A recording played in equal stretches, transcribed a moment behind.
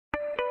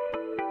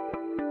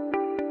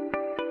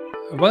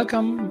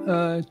Welcome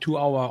to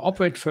our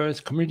Operate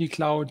First Community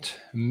Cloud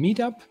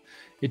Meetup.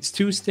 It's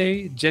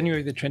Tuesday,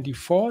 January the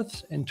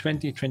 24th in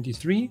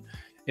 2023.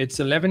 It's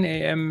 11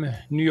 a.m.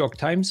 New York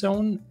time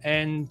zone.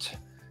 And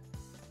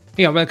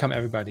yeah, welcome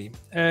everybody.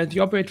 The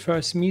Operate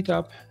First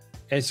Meetup,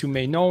 as you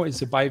may know,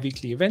 is a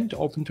bi-weekly event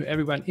open to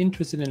everyone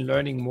interested in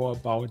learning more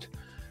about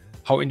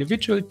how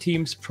individual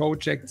teams,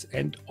 projects,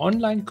 and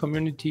online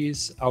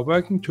communities are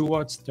working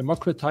towards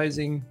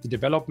democratizing the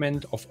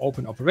development of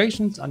open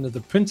operations under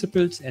the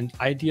principles and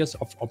ideas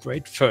of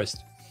Operate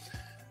First.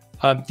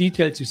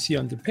 Details you see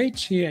on the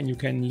page here, and you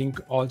can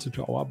link also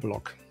to our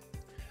blog.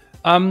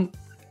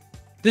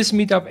 This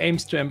meetup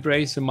aims to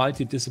embrace the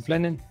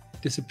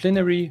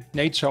multidisciplinary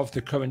nature of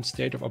the current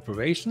state of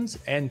operations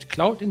and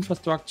cloud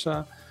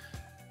infrastructure,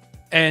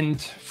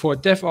 and for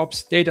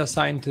DevOps, data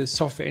scientists,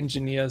 software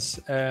engineers,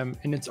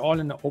 and it's all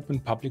in an open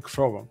public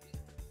forum.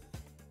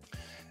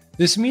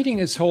 This meeting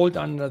is held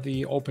under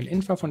the Open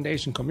Infra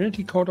Foundation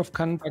Community Code of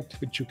Conduct,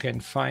 which you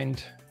can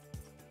find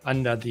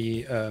under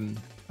the,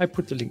 I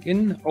put the link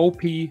in,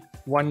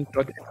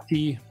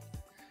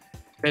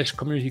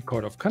 op1.ft/community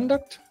code of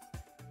conduct.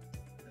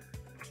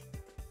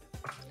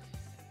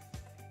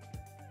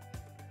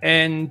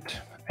 And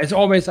as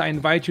always, I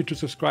invite you to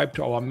subscribe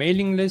to our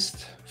mailing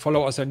list,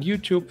 follow us on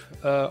YouTube.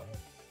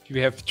 We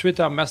have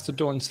Twitter,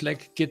 Mastodon,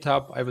 Slack,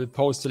 GitHub. I will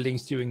post the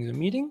links during the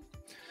meeting.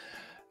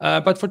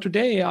 But for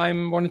today, I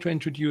wanted to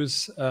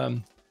introduce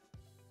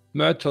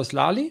Mert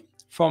Toslali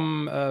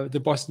from the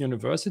Boston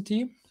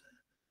University.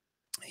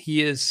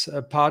 He is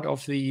a part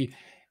of the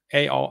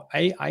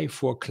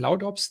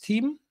ai4cloudops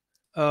team.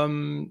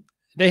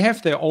 They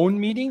have their own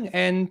meeting.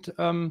 And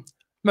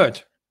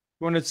Mert,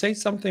 you want to say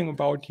something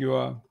about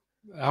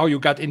how you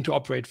got into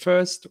Operate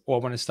First,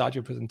 or want to start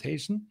your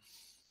presentation?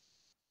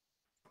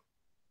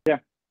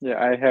 Yeah,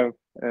 I have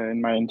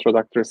in my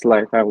introductory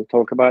slide, I will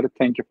talk about it.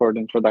 Thank you for the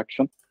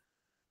introduction.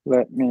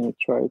 Let me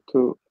try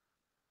to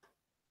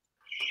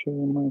share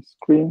my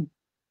screen.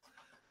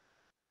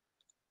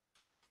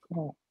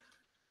 Oh.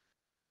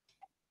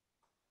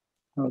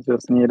 I'll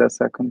just need a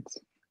second.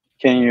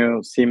 Can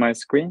you see my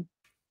screen?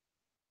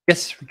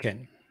 Yes, we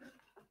can.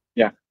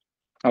 Yeah,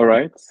 all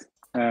right.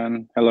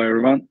 Hello,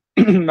 everyone.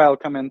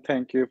 Welcome and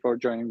thank you for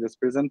joining this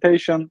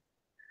presentation.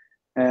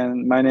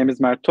 And my name is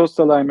Mert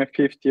Toslali. I'm a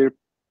fifth-year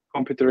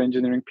computer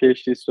engineering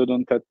PhD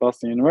student at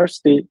Boston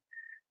University.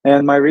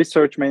 And my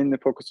research mainly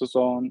focuses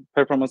on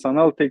performance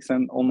analytics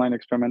and online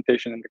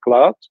experimentation in the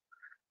cloud.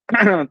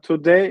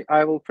 Today,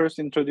 I will first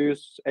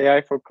introduce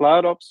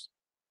ai4cloudops,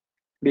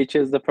 which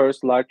is the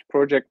first large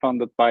project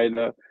funded by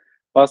the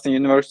Boston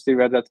University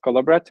Red Hat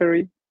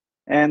Collaboratory.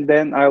 And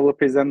then I will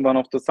present one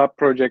of the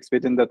sub-projects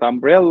within that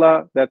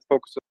umbrella that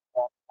focuses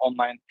on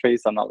online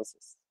trace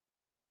analysis.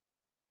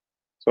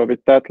 So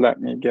with that,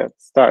 let me get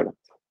started.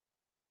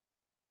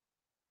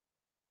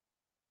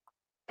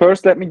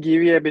 First, let me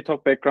give you a bit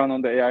of background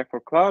on the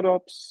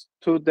ai4cloudops.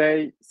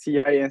 Today,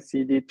 CI and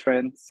CD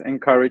trends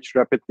encourage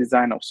rapid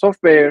design of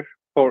software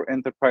for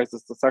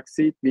enterprises to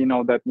succeed. We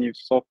know that new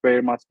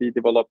software must be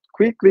developed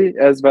quickly,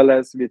 as well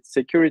as with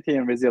security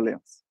and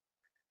resilience.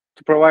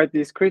 To provide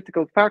these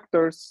critical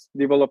factors,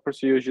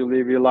 developers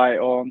usually rely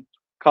on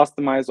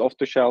customized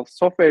off-the-shelf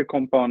software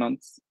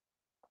components.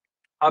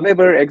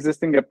 However,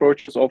 existing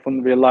approaches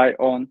often rely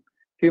on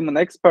human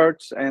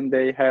experts, and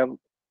they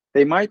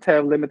might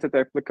have limited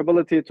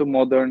applicability to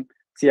modern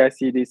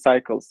CI/CD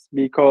cycles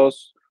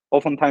because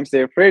oftentimes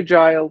they're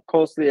fragile,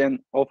 costly,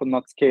 and often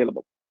not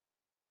scalable.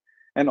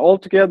 And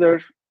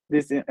altogether,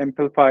 this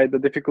amplifies the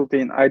difficulty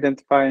in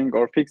identifying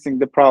or fixing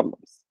the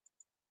problems.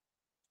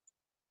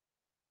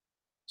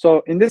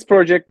 So in this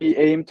project, we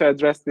aim to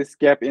address this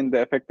gap in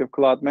the effective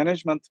cloud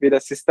management with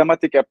a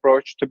systematic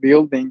approach to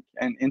building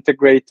and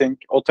integrating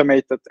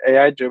automated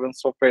AI-driven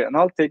software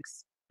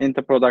analytics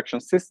into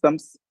production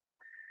systems.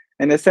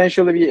 And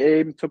essentially, we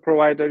aim to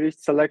provide a rich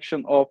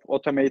selection of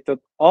automated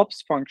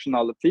ops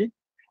functionality,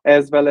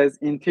 as well as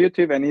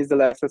intuitive and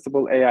easily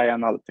accessible AI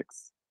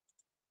analytics.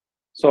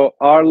 So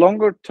our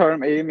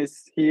longer-term aim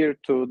is here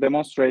to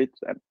demonstrate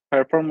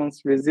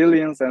performance,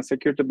 resilience, and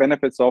security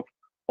benefits of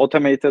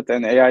automated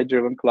and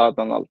AI-driven cloud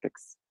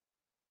analytics.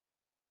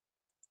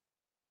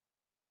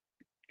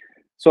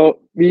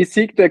 So we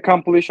seek to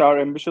accomplish our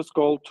ambitious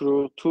goal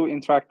through two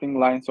interacting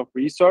lines of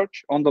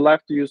research. On the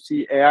left, you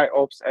see AI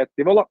ops at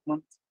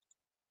development.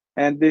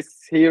 And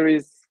this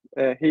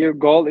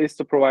goal is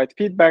to provide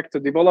feedback to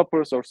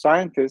developers or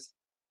scientists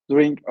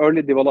during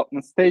early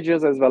development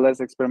stages as well as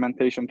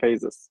experimentation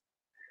phases.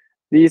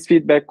 These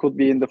feedback could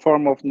be in the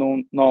form of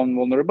known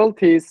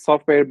vulnerabilities,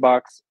 software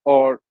bugs,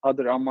 or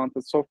other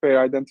unwanted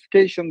software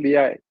identification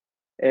via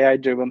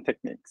AI-driven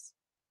techniques.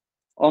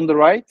 On the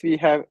right, we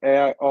have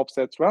AI ops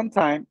at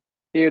runtime.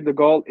 Here, the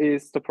goal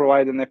is to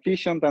provide an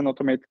efficient and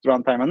automated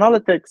runtime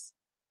analytics.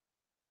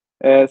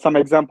 Some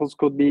examples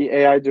could be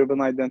AI-driven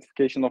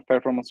identification of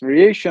performance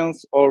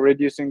variations or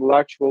reducing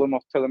large volume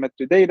of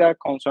telemetry data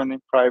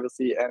concerning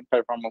privacy and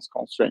performance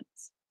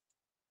constraints.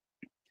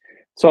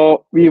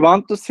 So we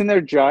want to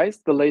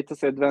synergize the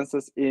latest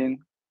advances in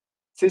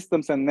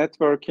systems and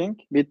networking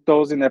with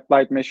those in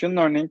applied machine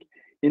learning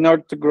in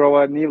order to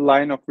grow a new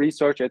line of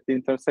research at the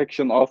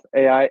intersection of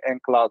AI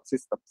and cloud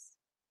systems.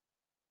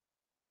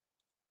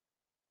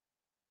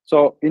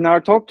 So in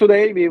our talk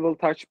today, we will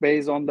touch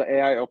base on the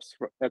AI ops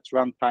at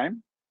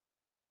runtime.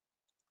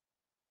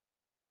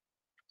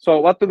 So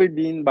what do we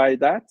mean by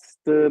that?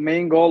 The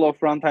main goal of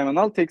runtime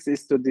analytics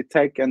is to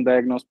detect and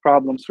diagnose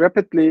problems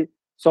rapidly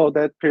so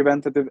that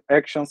preventative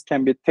actions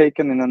can be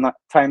taken in a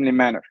timely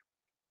manner.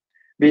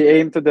 We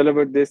aim to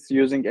deliver this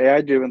using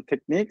AI-driven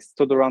techniques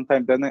to the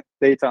runtime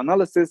data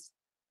analysis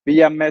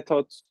via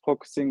methods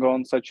focusing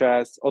on such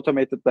as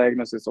automated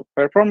diagnosis of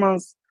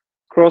performance,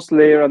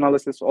 cross-layer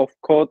analysis of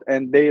code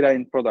and data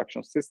in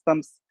production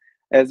systems,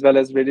 as well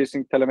as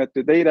reducing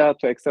telemetry data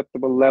to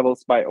acceptable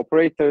levels by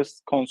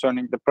operators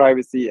concerning the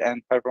privacy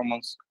and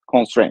performance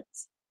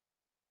constraints.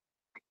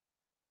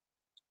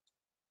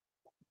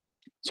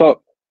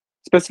 So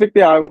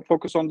specifically, I will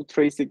focus on the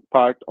tracing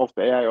part of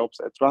the AI ops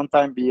at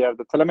runtime via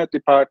the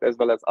telemetry part as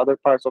well as other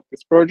parts of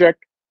this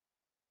project.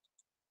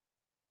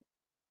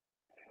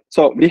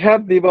 So we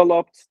have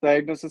developed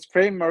diagnosis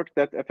framework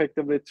that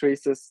effectively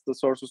traces the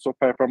sources of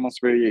performance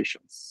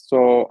variations.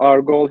 So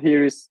our goal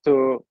here is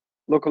to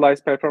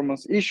localize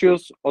performance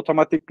issues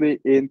automatically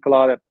in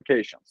cloud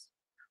applications.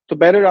 To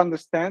better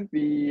understand,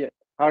 we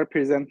are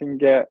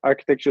presenting an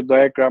architecture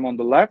diagram on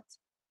the left,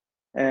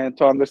 and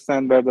to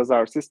understand where does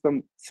our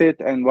system sit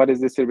and what is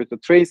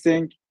distributed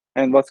tracing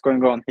and what's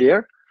going on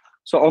here.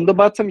 So on the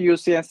bottom, you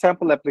see a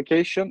sample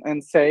application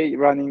and say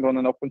running on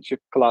an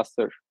OpenShift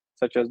cluster,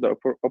 such as the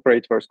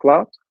operators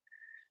cloud.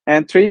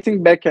 And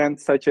tracing backend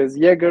such as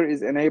Jaeger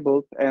is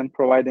enabled and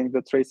providing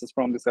the traces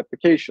from this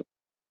application.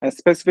 And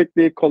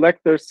specifically,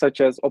 collectors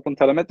such as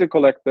OpenTelemetry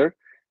collector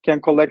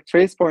can collect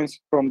trace points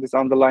from this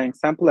underlying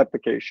sample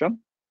application.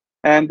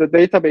 And the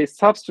database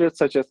substrate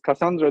such as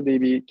Cassandra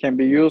DB can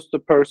be used to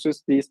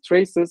persist these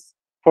traces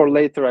for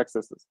later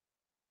accesses.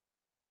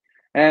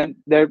 And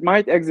there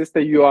might exist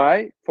a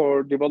UI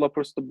for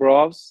developers to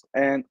browse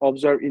and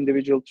observe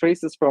individual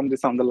traces from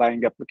this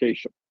underlying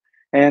application.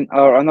 And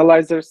our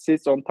analyzer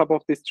sits on top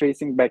of this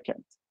tracing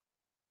backend.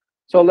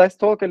 So let's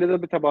talk a little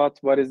bit about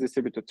what is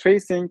distributed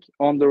tracing.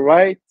 On the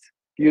right,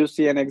 you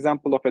see an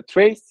example of a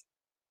trace,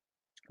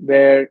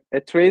 where a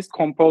trace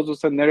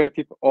composes a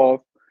narrative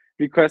of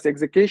request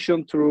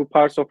execution through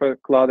parts of a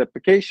cloud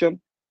application,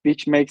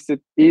 which makes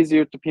it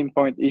easier to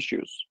pinpoint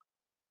issues.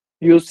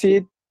 You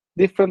see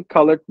different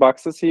colored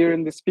boxes here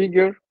in this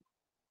figure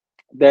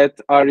that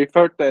are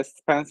referred to as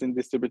spans in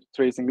distributed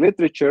tracing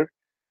literature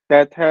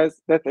that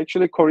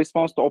actually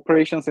corresponds to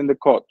operations in the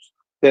code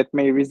that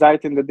may reside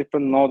in the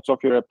different nodes of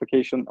your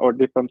application or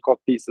different code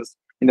pieces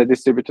in the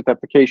distributed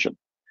application.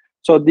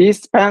 So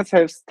these spans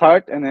have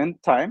start and end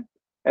time,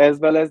 as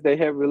well as they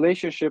have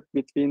relationship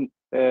between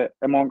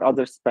among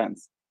other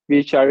spans,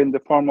 which are in the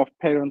form of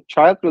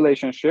parent-child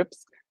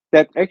relationships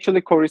that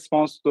actually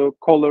corresponds to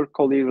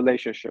caller-callee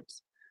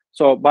relationships.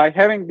 So by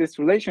having this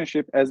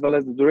relationship as well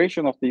as the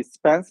duration of these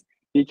spans,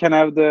 we can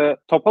have the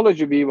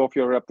topology view of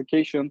your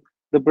application,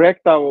 the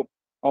breakdown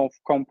of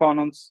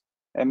components,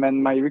 and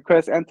when my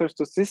request enters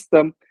the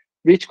system,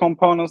 which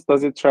components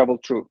does it travel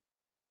through?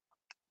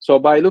 So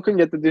by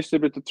looking at the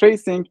distributed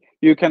tracing,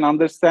 you can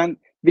understand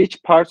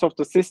which parts of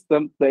the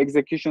system the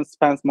execution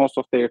spends most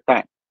of their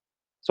time.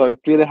 So it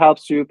really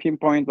helps you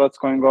pinpoint what's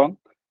going on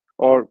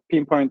or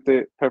pinpoint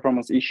the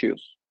performance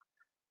issues.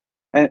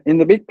 And in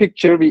the big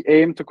picture, we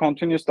aim to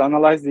continuously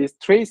analyze these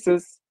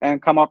traces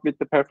and come up with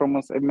the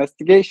performance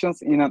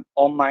investigations in an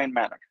online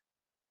manner.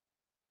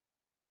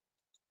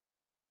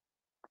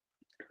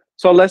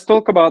 So let's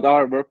talk about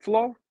our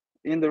workflow.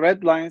 In the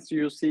red lines,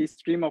 you see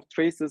stream of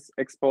traces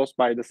exposed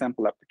by the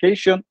sample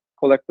application,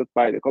 collected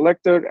by the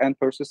collector, and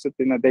persisted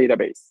in a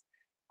database.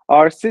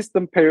 Our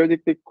system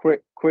periodically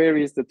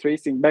queries the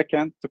tracing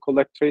backend to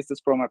collect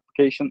traces from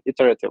application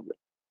iteratively.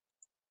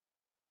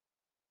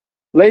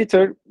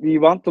 Later, we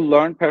want to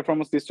learn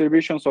performance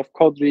distributions of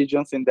code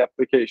regions in the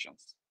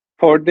applications.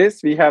 For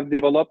this, we have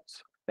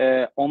developed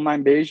an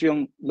online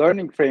Bayesian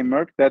learning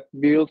framework that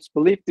builds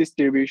belief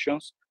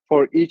distributions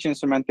for each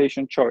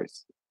instrumentation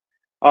choice.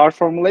 Our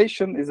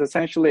formulation is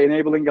essentially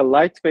enabling a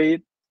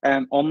lightweight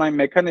and online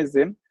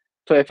mechanism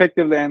to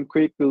effectively and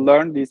quickly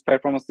learn these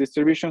performance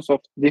distributions of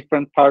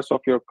different parts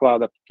of your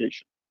cloud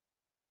application.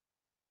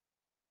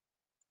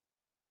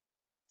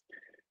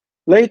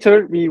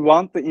 Later, we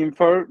want to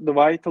infer the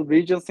vital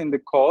regions in the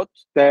code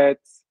that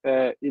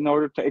in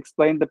order to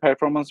explain the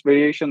performance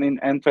variation in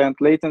end-to-end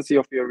latency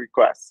of your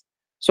requests.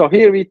 So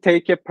here we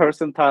take a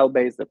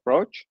percentile-based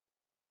approach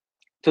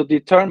to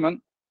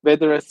determine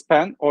whether a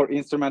span or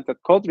instrumented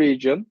code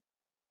region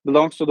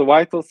belongs to the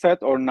vital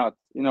set or not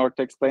in order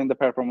to explain the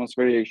performance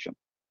variation.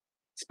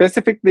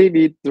 Specifically,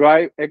 we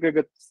derive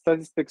aggregate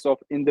statistics of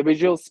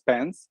individual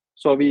spans.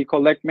 So we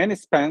collect many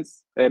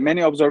spans,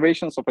 many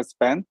observations of a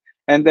span,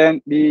 and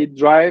then we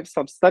drive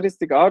some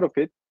statistic out of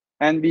it,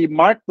 and we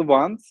mark the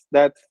ones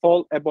that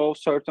fall above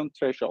certain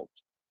threshold.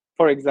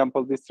 For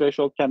example, this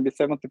threshold can be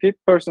 75th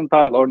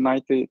percentile or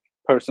 90th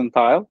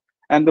percentile,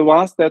 And the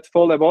ones that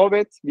fall above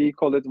it, we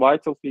call it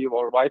vital few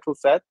or vital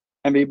set.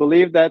 And we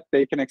believe that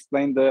they can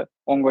explain the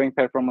ongoing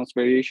performance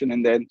variation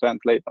in the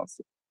end-to-end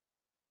latency.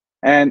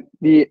 And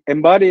we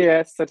embody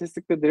a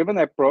statistically driven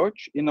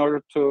approach in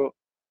order to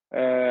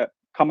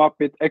come up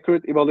with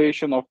accurate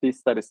evaluation of these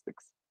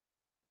statistics.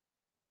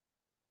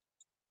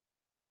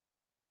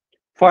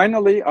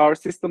 Finally, our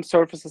system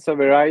surfaces a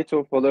variety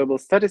of valuable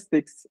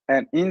statistics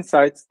and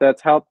insights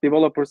that help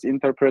developers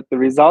interpret the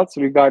results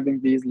regarding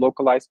these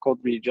localized code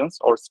regions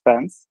or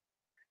spans.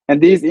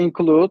 And these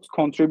include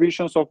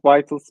contributions of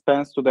vital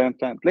spans to the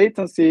end-to-end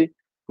latency,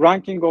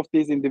 ranking of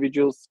these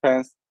individual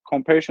spans,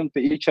 comparison to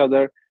each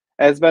other,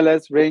 as well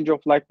as range of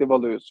likely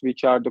values,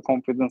 which are the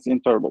confidence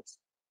intervals.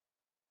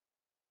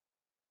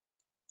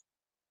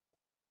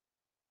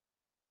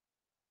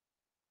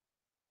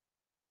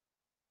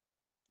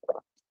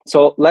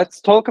 So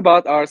let's talk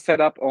about our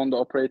setup on the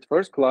Operate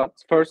First Cloud.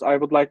 First, I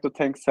would like to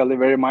thank Sally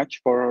very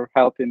much for her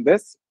help in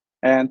this.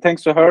 And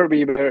thanks to her,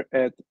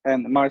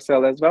 and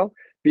Marcel as well,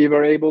 we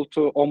were able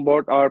to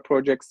onboard our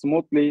project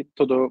smoothly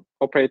to the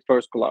Operate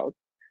First Cloud.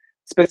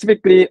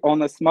 Specifically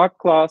on a smart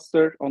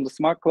cluster,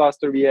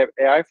 we have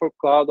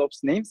ai4cloudops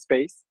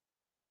namespace.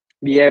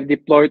 We have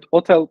deployed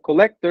hotel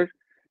collector,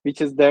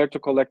 which is there to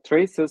collect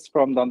traces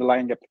from the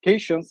underlying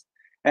applications.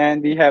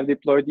 And we have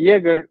deployed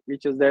Jaeger,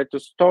 which is there to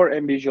store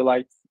and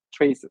visualize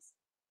traces.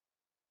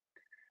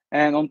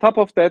 And on top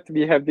of that,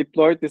 we have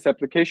deployed this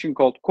application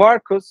called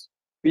Quarkus,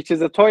 which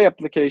is a toy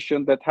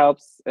application that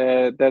helps,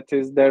 that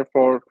is there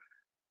for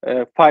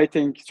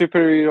fighting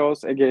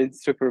superheroes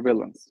against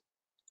supervillains.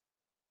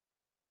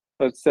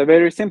 So it's a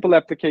very simple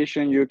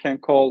application. You can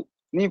call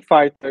new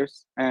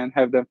fighters and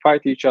have them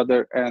fight each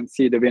other and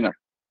see the winner.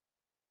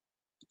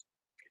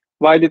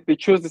 Why did we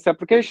choose this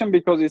application?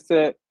 Because it's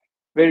a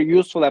very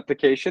useful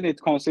application.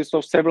 It consists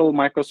of several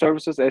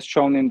microservices as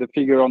shown in the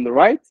figure on the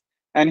right,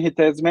 and it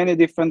has many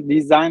different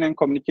design and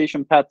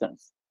communication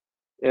patterns.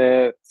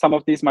 Some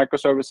of these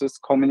microservices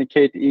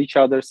communicate each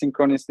other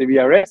synchronously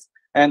via REST,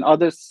 and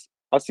others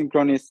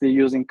asynchronously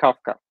using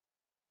Kafka.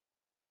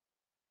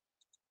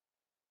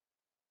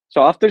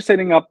 So after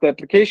setting up the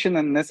application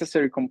and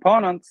necessary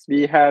components,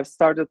 we have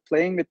started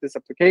playing with this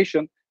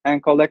application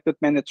and collected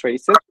many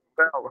traces.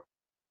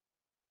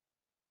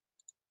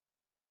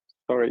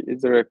 Sorry,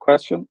 is there a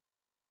question?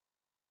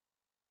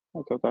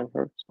 I thought I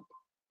heard something.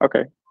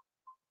 Okay.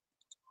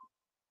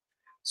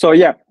 So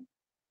yeah,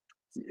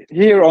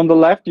 here on the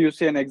left, you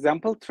see an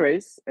example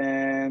trace,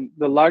 and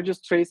the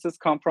largest traces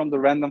come from the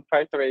random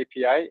fighter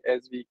API,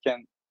 as we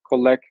can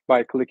collect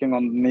by clicking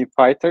on the new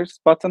fighters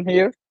button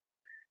here.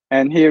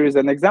 And here is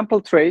an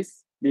example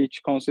trace,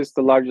 which constitute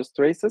the largest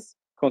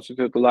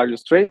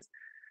trace.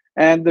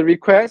 And the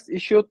request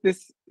issued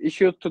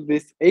to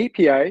this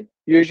API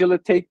usually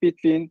take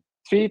between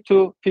 3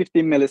 to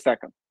 15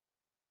 milliseconds.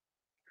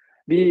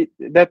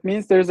 That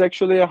means there's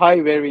actually a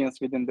high variance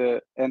within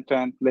the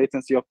end-to-end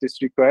latency of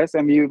this request,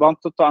 and we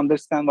wanted to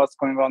understand what's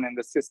going on in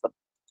the system.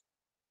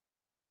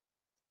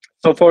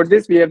 So for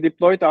this, we have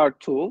deployed our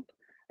tool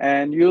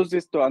and use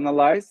this to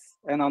analyze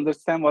and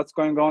understand what's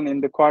going on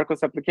in the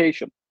Quarkus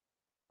application.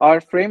 Our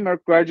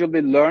framework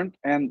gradually learned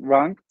and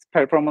ranked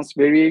performance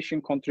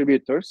variation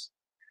contributors.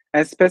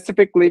 And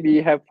specifically,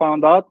 we have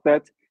found out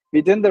that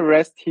within the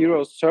REST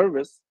hero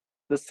service,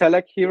 the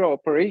select hero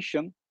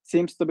operation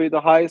seems to be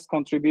the highest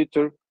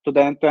contributor to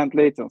the end-to-end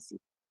latency.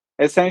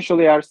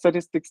 Essentially, our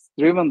statistics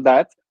driven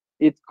that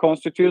it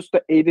constitutes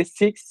the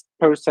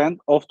 86%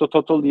 of the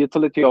total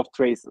utility of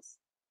traces.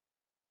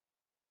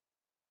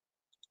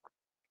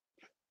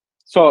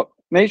 So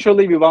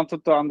naturally, we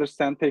wanted to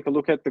understand, take a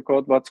look at the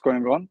code, what's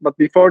going on. But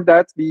before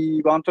that,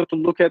 we wanted to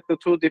look at the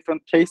two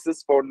different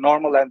cases for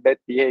normal and bad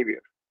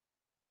behavior.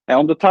 And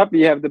on the top,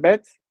 we have the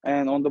bad,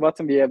 and on the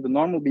bottom, we have the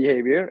normal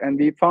behavior. And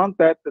we found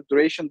that the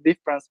duration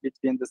difference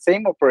between the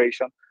same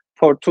operation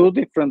for two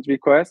different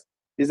requests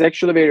is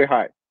actually very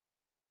high.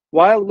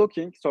 While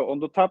looking, so on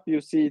the top, you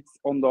see it's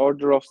on the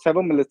order of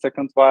 7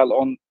 milliseconds, while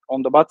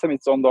on the bottom,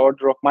 it's on the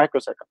order of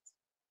microseconds.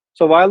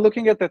 So while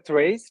looking at the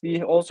trace,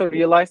 we also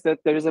realized that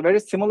there is a very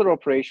similar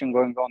operation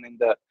going on in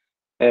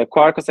the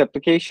Quarkus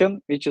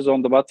application, which is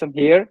on the bottom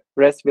here,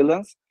 REST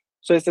villains.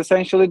 So it's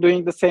essentially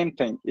doing the same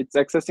thing. It's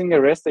accessing a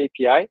REST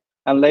API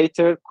and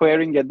later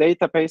querying a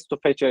database to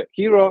fetch a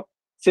hero.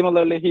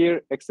 Similarly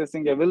here,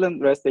 accessing a villain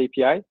REST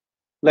API,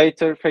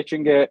 later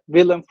fetching a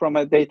villain from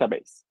a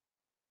database.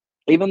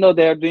 Even though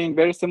they are doing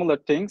very similar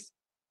things,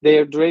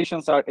 their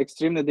durations are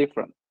extremely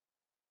different.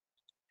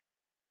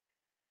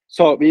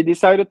 So we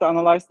decided to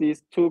analyze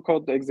these two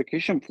code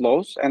execution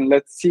flows, and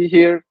let's see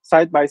here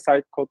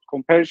side-by-side code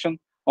comparison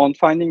on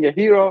finding a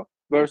hero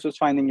versus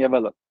finding a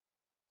villain.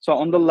 So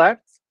on the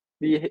left,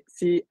 we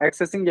see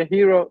accessing a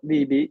hero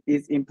DB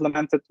is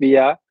implemented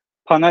via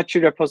Panache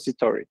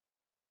repository.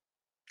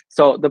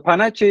 So the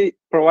Panache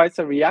provides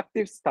a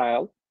reactive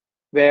style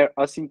where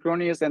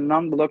asynchronous and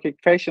non-blocking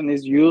fashion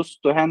is used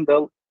to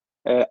handle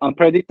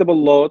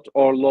unpredictable load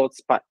or load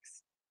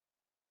spikes.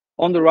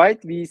 On the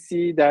right, we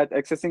see that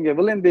accessing a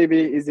villain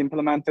DB is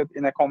implemented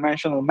in a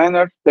conventional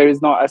manner. There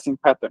is no async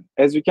pattern.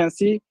 As you can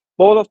see,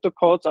 both of the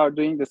codes are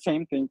doing the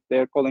same thing.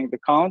 They're calling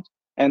the count,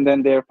 and then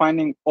they're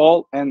finding all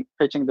and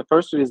fetching the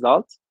first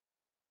result.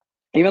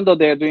 Even though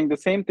they're doing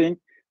the same thing,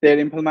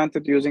 they're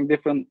implemented using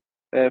different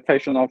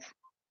fashion of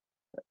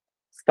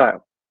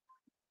style.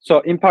 So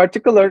in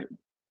particular,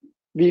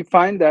 we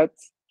find that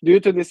due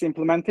to this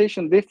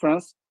implementation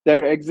difference,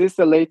 there exists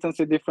a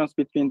latency difference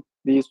between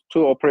these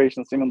two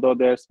operations, even though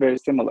they're very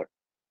similar.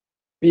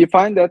 We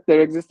find that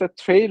there exists a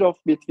trade-off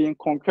between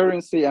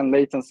concurrency and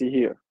latency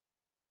here.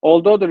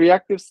 Although the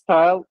reactive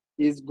style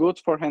is good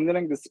for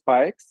handling the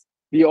spikes,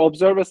 we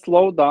observe a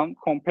slowdown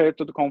compared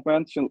to the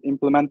conventional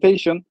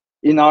implementation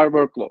in our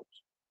workload.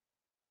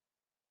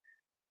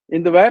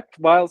 In the web,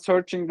 while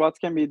searching what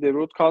can be the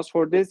root cause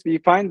for this, we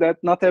find that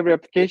not every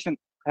application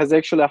has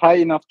actually high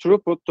enough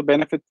throughput to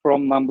benefit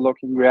from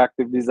non-blocking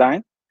reactive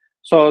design.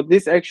 So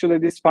this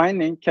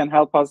finding can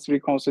help us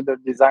reconsider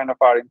design of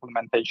our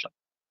implementation.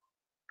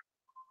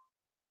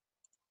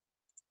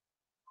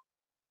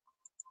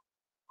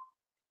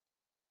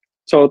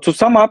 So to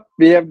sum up,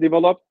 we have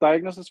developed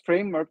diagnosis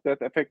framework that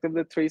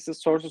effectively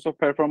traces sources of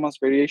performance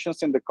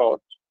variations in the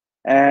code.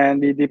 And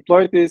we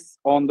deployed this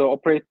on the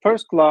Operate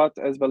First cloud,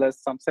 as well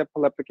as some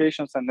sample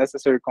applications and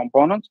necessary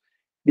components.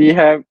 We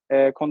have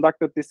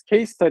conducted this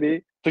case study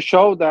to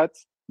show that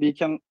we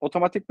can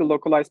automatically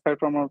localize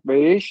performance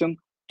variation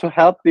to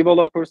help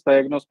developers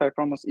diagnose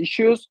performance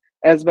issues,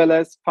 as well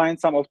as find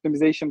some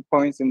optimization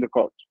points in the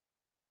code.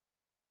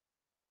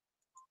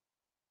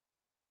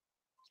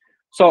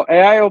 So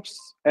AIOps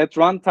at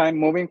runtime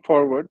moving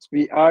forward,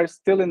 we are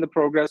still in the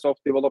progress of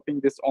developing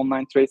this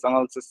online trace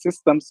analysis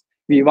systems.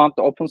 We want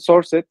to open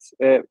source it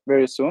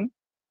very soon,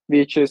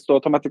 which is to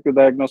automatically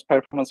diagnose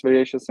performance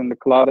variations in the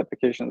cloud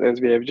applications, as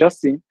we have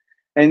just seen.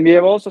 And we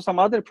have also some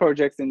other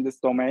projects in this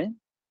domain.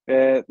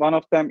 One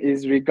of them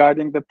is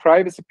regarding the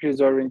privacy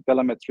preserving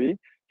telemetry.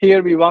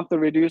 Here we want to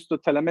reduce the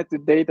telemetry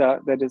data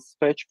that is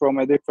fetched from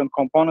a different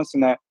components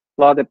in a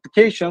cloud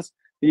applications.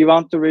 We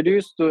want to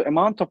reduce the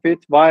amount of it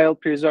while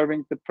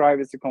preserving the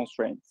privacy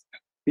constraints.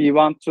 We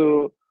want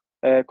to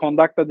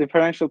conduct a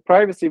differential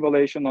privacy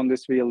evaluation on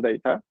this real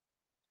data.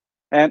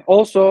 And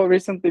also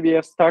recently we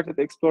have started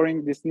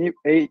exploring this new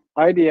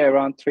idea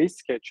around trace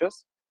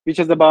sketches, which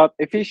is about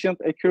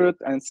efficient, accurate,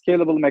 and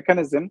scalable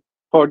mechanism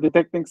for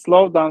detecting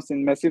slowdowns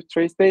in massive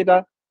trace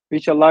data,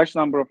 which a large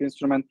number of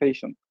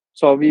instrumentation.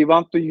 So we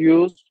want to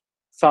use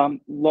some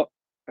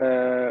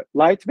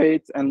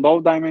lightweight and low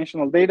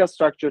dimensional data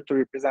structure to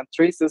represent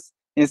traces.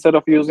 Instead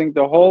of using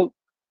the whole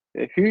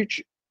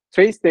huge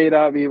trace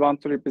data, we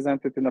want to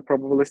represent it in a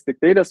probabilistic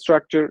data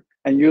structure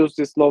and use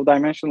this low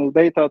dimensional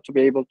data to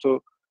be able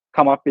to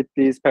come up with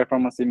these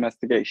performance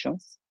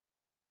investigations.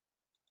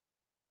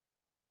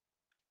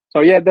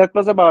 So yeah, that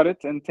was about it.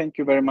 And thank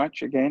you very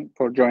much again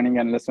for joining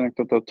and listening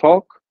to the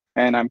talk.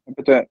 And I'm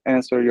happy to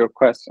answer your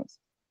questions.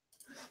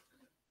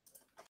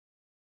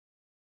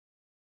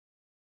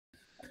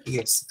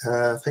 Yes,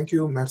 thank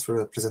you, Mert, for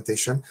the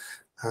presentation.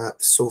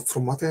 So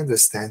from what I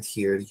understand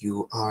here,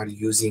 you are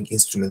using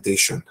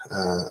instrumentation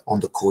on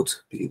the code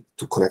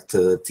to collect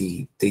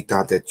the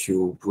data that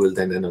you will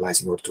then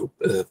analyze in order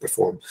to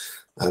perform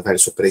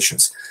various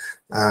operations.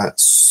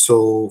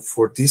 So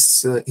for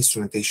this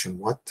instrumentation,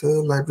 what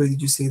library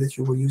did you say that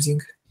you were using?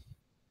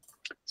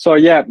 So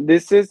yeah,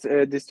 this is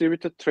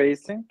distributed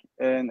tracing,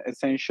 and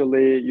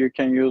essentially you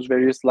can use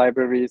various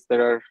libraries.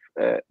 There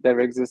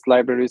exist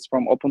libraries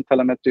from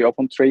OpenTelemetry,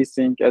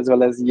 OpenTracing, as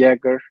well as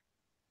Jaeger.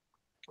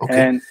 Okay.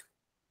 And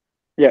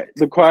yeah,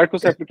 the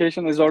Quarkus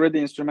application is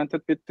already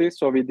instrumented with this,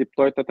 so we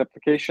deployed that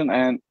application,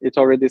 and it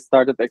already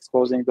started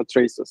exposing the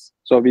traces.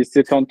 So we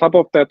sit on top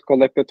of that,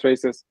 collect the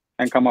traces,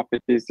 and come up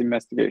with these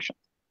investigations.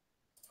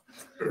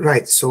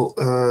 Right. So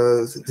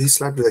this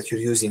library that you're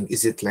using,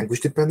 is it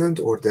language dependent,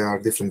 or there are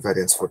different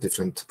variants for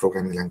different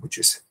programming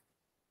languages?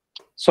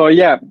 So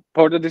yeah,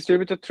 for the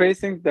distributed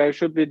tracing, there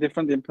should be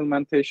different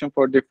implementation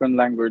for different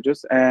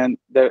languages. And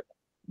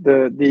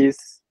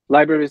these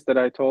libraries that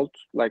I told,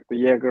 like the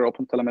Jaeger,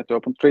 OpenTelemetry,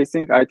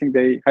 OpenTracing, I think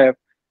they have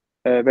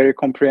a very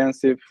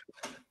comprehensive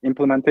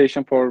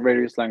implementation for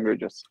various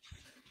languages.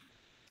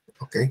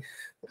 Okay.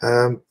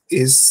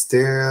 Is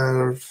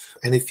there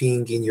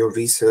anything in your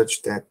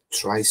research that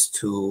tries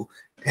to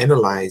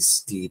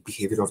analyze the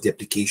behavior of the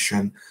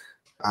application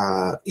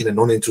in a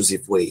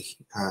non-intrusive way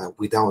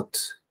without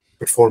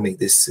performing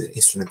this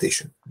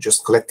instrumentation,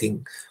 just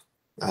collecting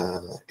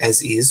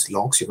as is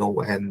logs,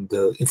 and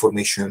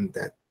information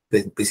that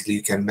basically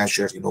you can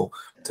measure, in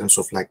terms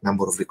of like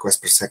number of requests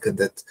per second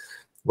that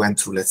went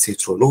through, let's say,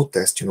 through a load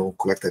test,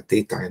 collect that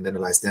data and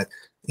analyze that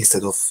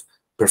instead of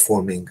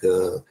performing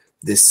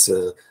this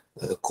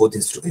code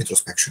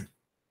introspection?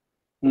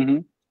 Mm-hmm.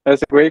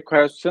 That's a great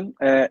question.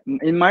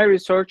 In my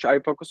research, I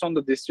focus on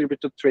the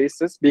distributed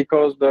traces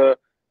because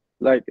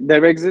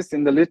there exists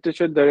in the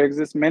literature, there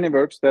exists many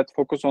works that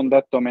focus on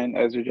that domain,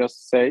 as you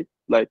just say,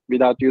 like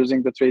without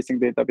using the tracing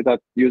data,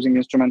 without using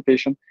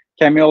instrumentation,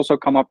 can we also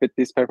come up with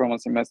these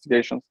performance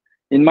investigations?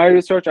 In my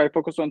research, I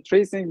focus on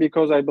tracing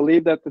because I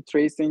believe that the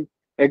tracing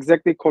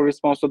exactly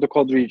corresponds to the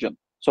code region.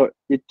 So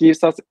it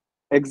gives us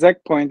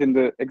exact point in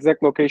the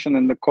exact location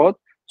in the code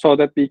so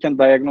that we can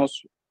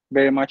diagnose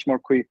very much more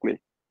quickly.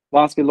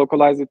 Once we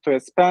localize it to a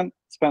span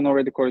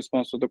already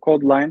corresponds to the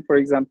code line, for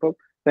example,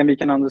 then we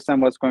can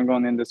understand what's going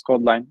on in this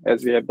code line,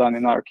 as we have done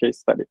in our case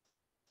study.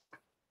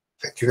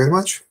 Thank you very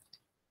much.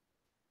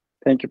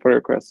 Thank you for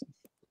your question.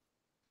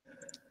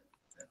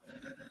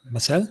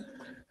 Marcel?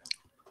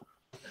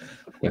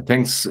 Yeah,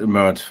 thanks,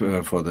 Mert,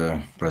 for the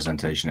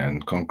presentation,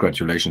 and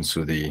congratulations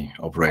to the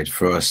Operate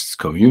First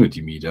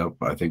community meetup.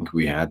 I think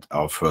we had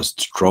our first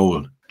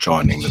troll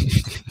joining the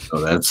meeting, so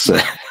that's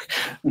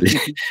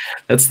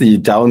that's the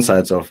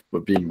downsides of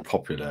being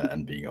popular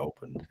and being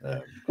open.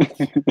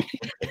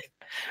 It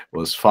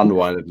was fun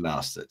while it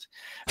lasted.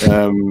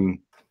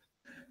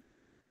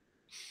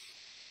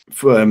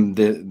 For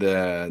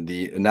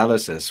the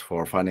analysis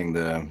for finding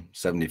the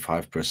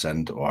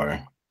 75%,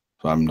 or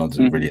so I'm not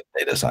really a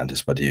data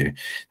scientist, but you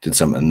did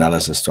some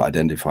analysis to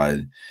identify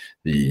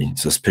the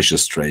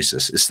suspicious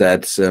traces. Is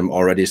that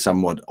already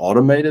somewhat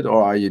automated,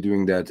 or are you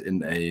doing that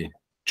in a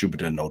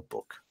Jupyter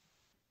notebook?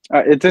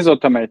 It is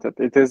automated.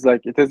 It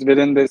is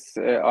within this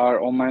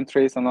our online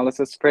trace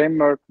analysis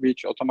framework,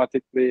 which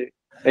automatically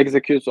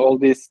executes all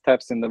these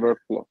steps in the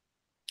workflow.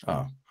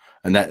 Oh,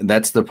 and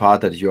that's the part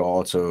that you're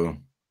also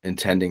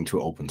intending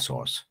to open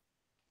source.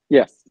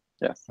 Yes.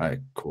 Yes. Right.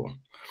 Cool.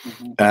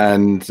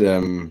 And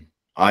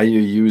are you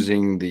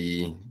using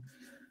the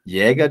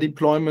Jaeger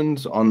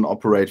deployment on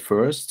Operate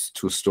First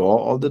to store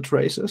all the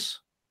traces?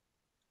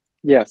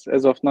 Yes,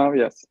 as of now,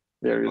 yes,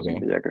 we are using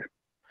the Jaeger.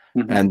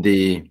 And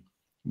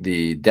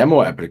the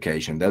demo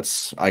application,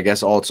 that's, I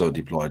guess, also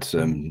deployed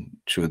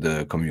to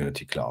the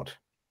community cloud.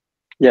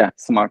 Yeah,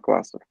 smart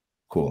cluster.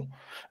 Cool.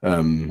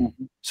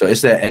 So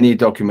is there any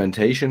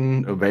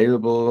documentation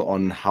available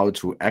on how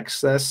to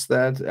access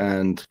that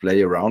and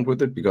play around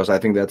with it? Because I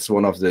think that's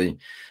one of the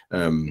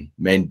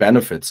main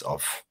benefits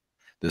of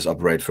this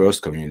Operate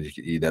First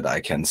community, that I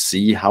can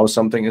see how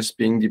something is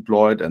being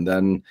deployed, and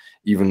then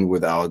even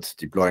without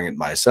deploying it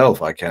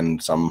myself, I can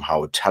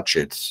somehow touch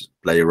it,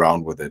 play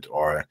around with it,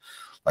 or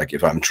like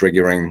if I'm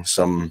triggering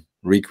some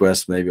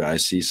request, maybe I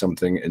see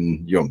something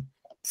in your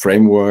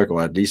framework,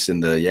 or at least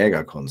in the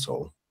Jaeger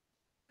console.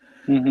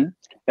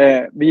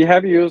 We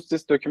have used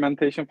this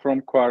documentation from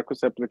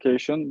Quarkus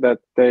application that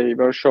they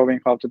were showing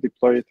how to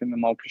deploy it in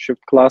an OpenShift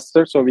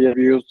cluster. So we have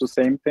used the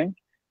same thing,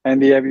 and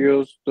we have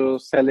used the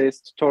Sally's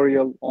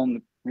tutorial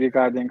on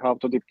regarding how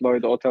to deploy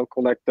the hotel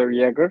collector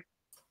Jaeger.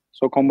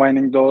 So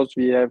combining those,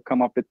 we have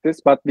come up with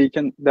this, but we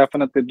can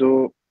definitely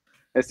do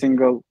a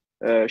single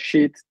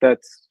sheet that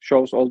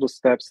shows all the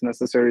steps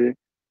necessary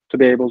to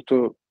be able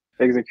to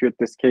execute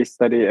this case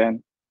study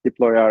and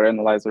deploy our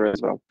analyzer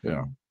as well.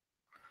 Yeah.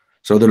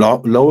 So the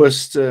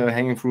lowest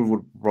hanging fruit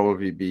would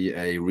probably be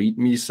a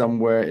README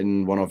somewhere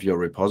in one of your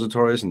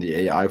repositories, in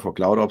the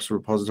AI4cloudops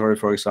repository,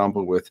 for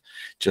example, with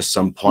just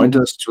some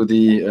pointers to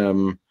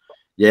the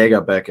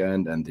Jaeger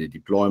backend and the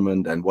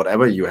deployment and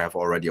whatever you have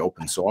already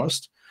open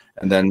sourced.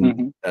 And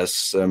then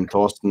as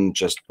Thorsten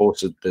just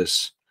posted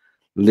this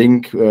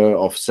link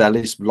of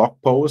Sally's blog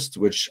post,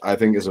 which I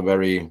think is a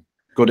very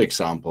good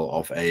example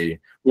of a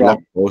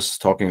blog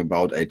post talking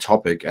about a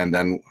topic, and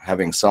then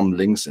having some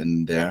links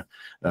in there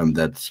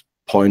that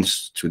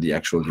points to the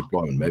actual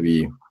deployment.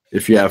 Maybe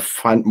if you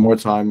find more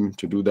time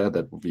to do that,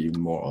 that would be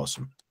more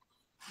awesome.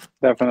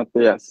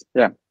 Definitely, yes.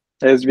 Yeah.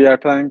 As we are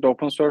planning to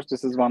open source,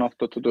 this is one of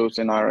the to-dos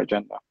in our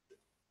agenda.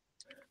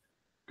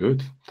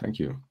 Good. Thank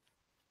you.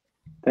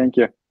 Thank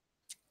you.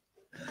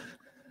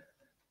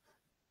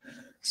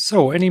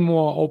 So any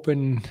more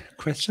open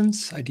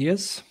questions,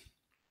 ideas?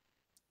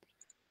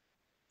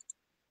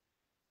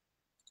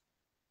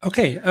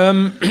 Okay.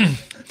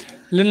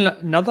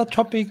 Another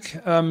topic,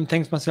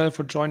 thanks Marcel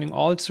for joining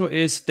also,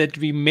 is that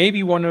we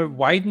maybe want to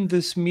widen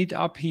this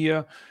meetup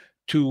here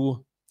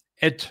to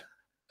add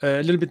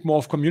a little bit more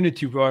of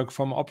community work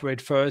from Operate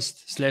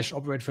First /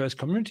 Operate First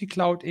Community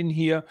Cloud in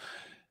here.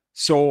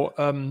 So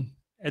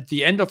at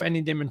the end of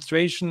any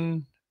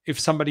demonstration, if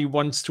somebody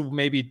wants to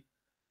maybe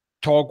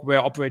talk where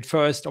Operate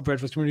First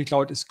Community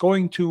Cloud is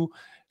going to,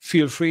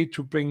 feel free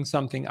to bring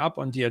something up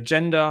on the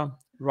agenda,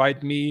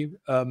 write me,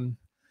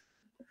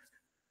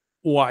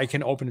 or I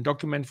can open a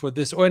document for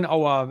this, or in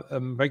our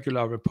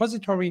regular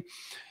repository.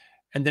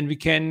 And then we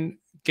can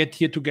get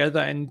here together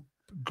and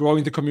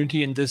growing the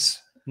community in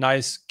this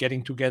nice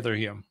getting together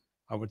here,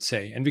 I would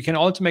say. And we can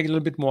also make it a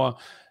little bit more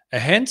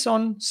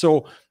hands-on.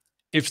 So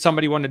if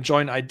somebody want to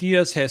join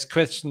ideas, has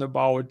question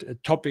about a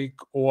topic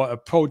or a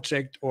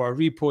project or a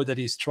repo that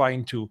he's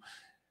trying to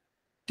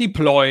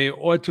deploy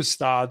or to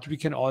start, we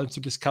can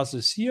also discuss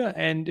this here.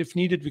 And if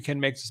needed, we can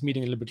make this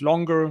meeting a little bit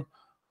longer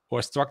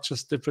or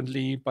structures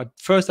differently. But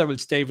first I will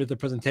stay with the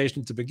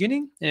presentation at the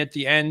beginning, and at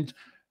the end,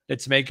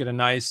 let's make it a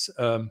nice,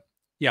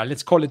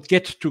 let's call it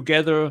get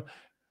together,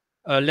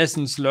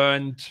 lessons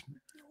learned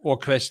or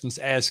questions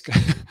asked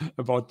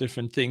about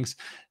different things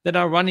that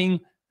are running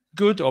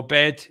good or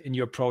bad in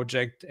your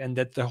project, and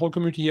that the whole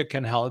community here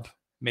can help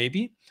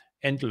maybe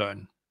and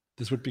learn.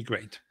 This would be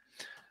great.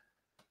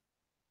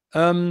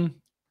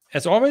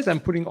 as always, I'm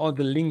putting all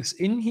the links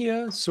in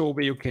here so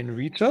where you can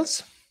reach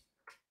us.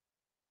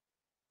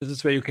 This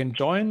is where you can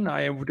join.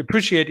 I would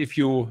appreciate if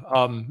you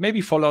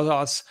maybe follow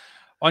us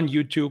on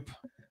YouTube.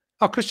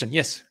 Oh, Christian,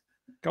 yes,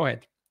 go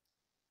ahead.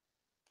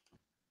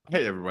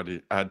 Hey,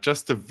 everybody.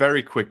 Just a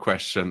very quick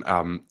question.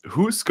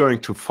 Who's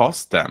going to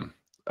FOSDEM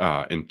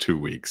in 2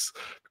 weeks?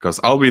 Because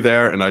I'll be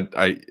there, and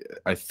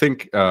I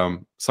think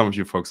some of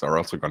you folks are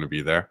also going to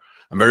be there.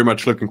 I'm very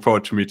much looking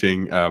forward to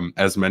meeting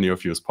as many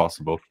of you as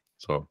possible.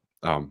 So,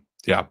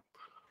 yeah,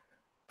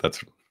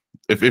 that's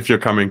if you're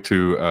coming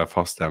to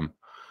FOSDEM,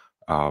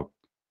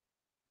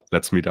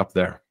 let's meet up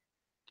there.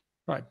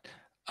 Right.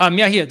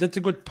 Yeah, here, that's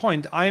a good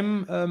point.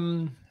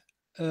 I'm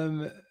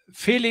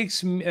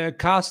Felix,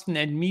 Carsten,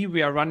 and me.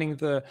 We are running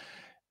the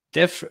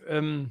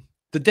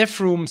dev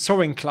room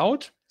Soaring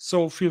Cloud.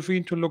 So feel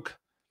free to look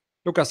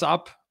us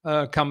up,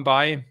 come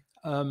by,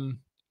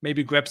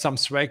 maybe grab some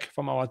swag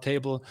from our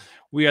table.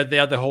 We are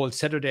there the whole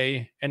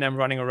Saturday, and I'm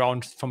running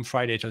around from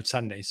Friday till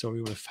Sunday, so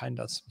you will find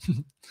us.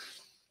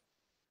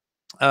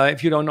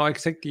 If you don't know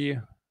exactly,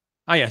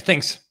 yeah,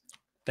 thanks,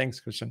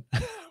 Christian.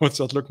 I was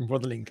just looking for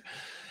the link.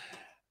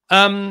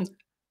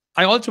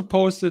 I also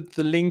posted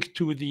the link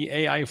to the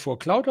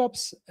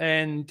AI4cloudops,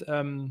 and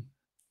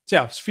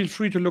yeah, feel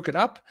free to look it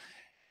up.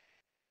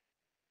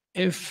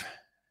 If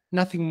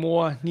nothing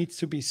more needs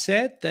to be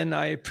said, then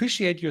I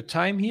appreciate your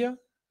time here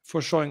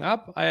for showing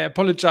up. I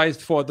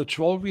apologize for the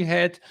troll we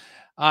had.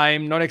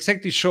 I'm not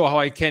exactly sure how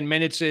I can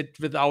manage it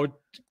without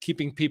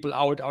keeping people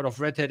out of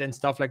Red Hat and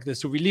stuff like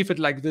this. So we leave it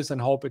like this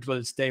and hope it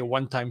will stay a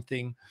one-time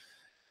thing.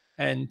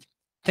 And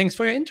thanks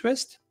for your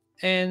interest,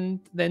 and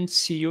then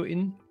see you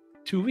in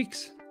 2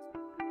 weeks.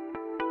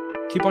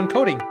 Keep on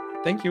coding.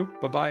 Thank you.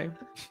 Bye-bye.